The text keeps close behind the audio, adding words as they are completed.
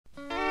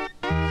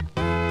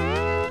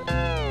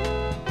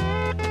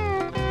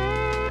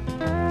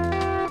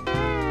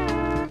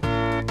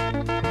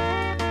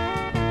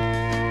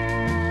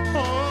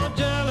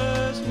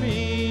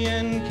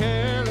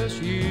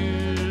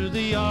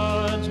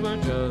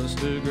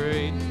too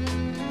great.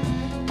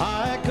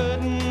 I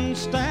couldn't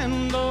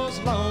stand those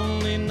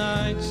lonely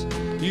nights.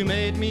 You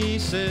made me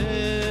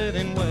sit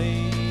and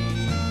wait.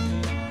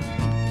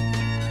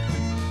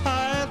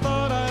 I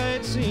thought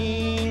I'd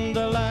seen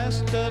the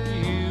last of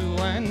you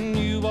when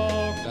you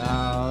walked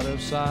out of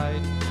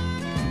sight.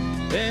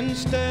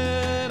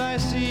 Instead, I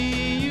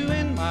see you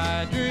in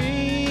my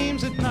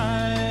dreams at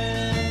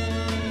night.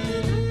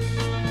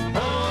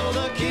 Oh,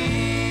 the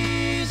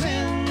keys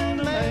in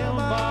the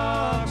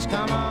mailbox,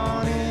 come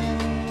on in.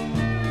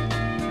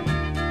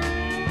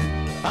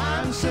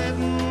 I'm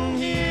sitting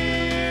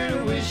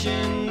here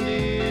wishing,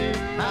 dear,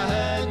 I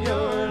had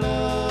your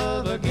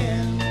love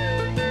again.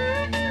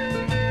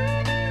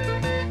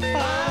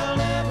 I'll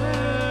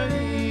never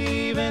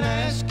even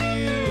ask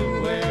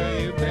you where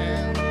you've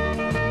been.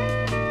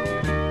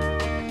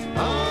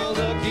 All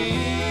the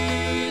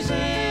keys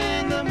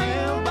in the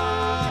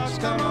mailbox,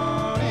 come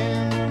on in.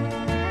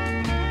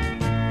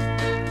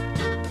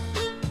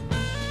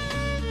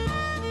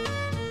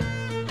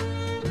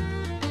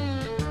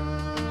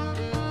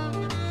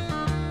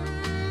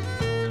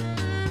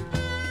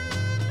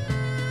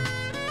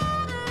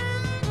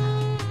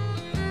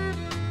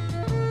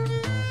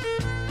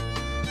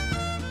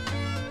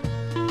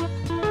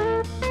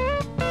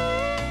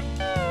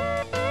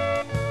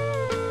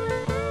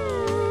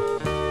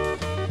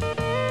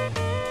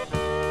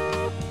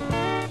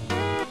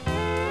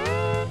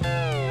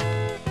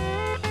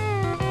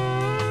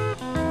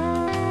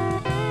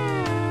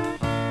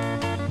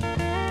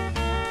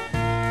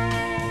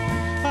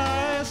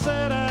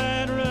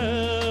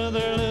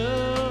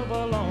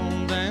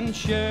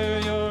 Share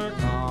your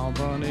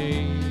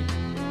company,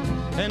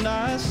 and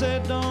I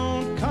said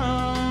don't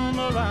come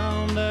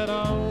around at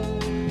all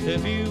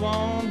if you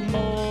want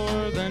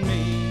more than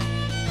me.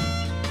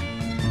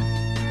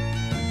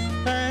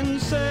 And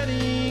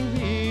sitting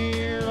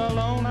here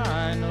alone,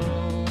 I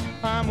know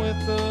I'm with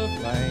the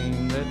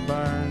flame that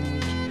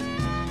burns.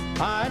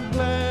 I'd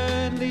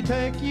gladly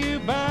take you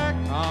back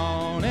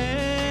on